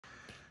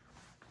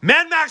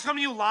Mad Max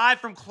coming to you live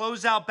from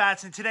Closeout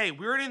Bats, and today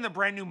we're in the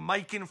brand new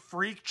Miken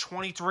Freak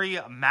 23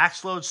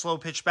 Maxload slow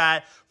pitch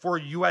bat for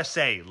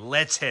USA.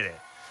 Let's hit it.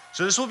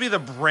 So this will be the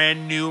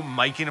brand new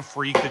Miken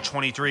Freak, the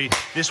 23.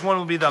 This one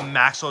will be the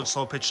Maxload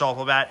slow pitch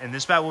softball bat, and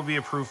this bat will be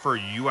approved for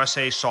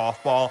USA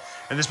softball.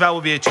 And this bat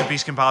will be a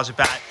two-piece composite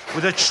bat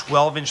with a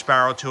 12-inch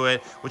barrel to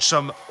it, with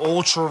some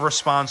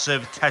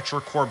ultra-responsive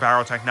tetracore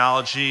barrel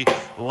technology,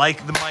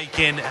 like the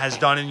Miken has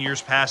done in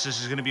years past. This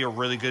is going to be a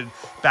really good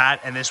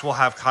bat, and this will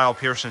have Kyle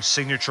Pearson's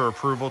signature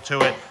approval to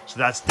it. So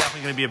that's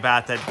definitely going to be a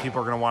bat that people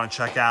are going to want to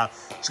check out.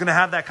 It's going to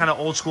have that kind of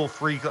old-school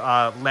Freak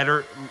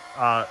letters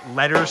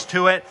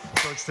to it,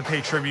 so it's to pay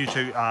tribute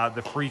to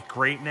the Freak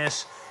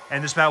greatness.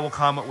 And this bat will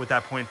come with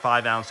that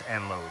 0.5 ounce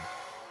end load.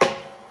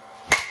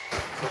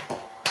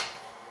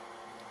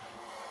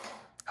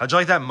 How'd you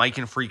like that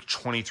Miken Freak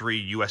 23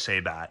 USA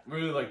bat?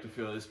 Really like the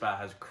feel. This bat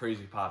has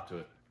crazy pop to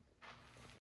it.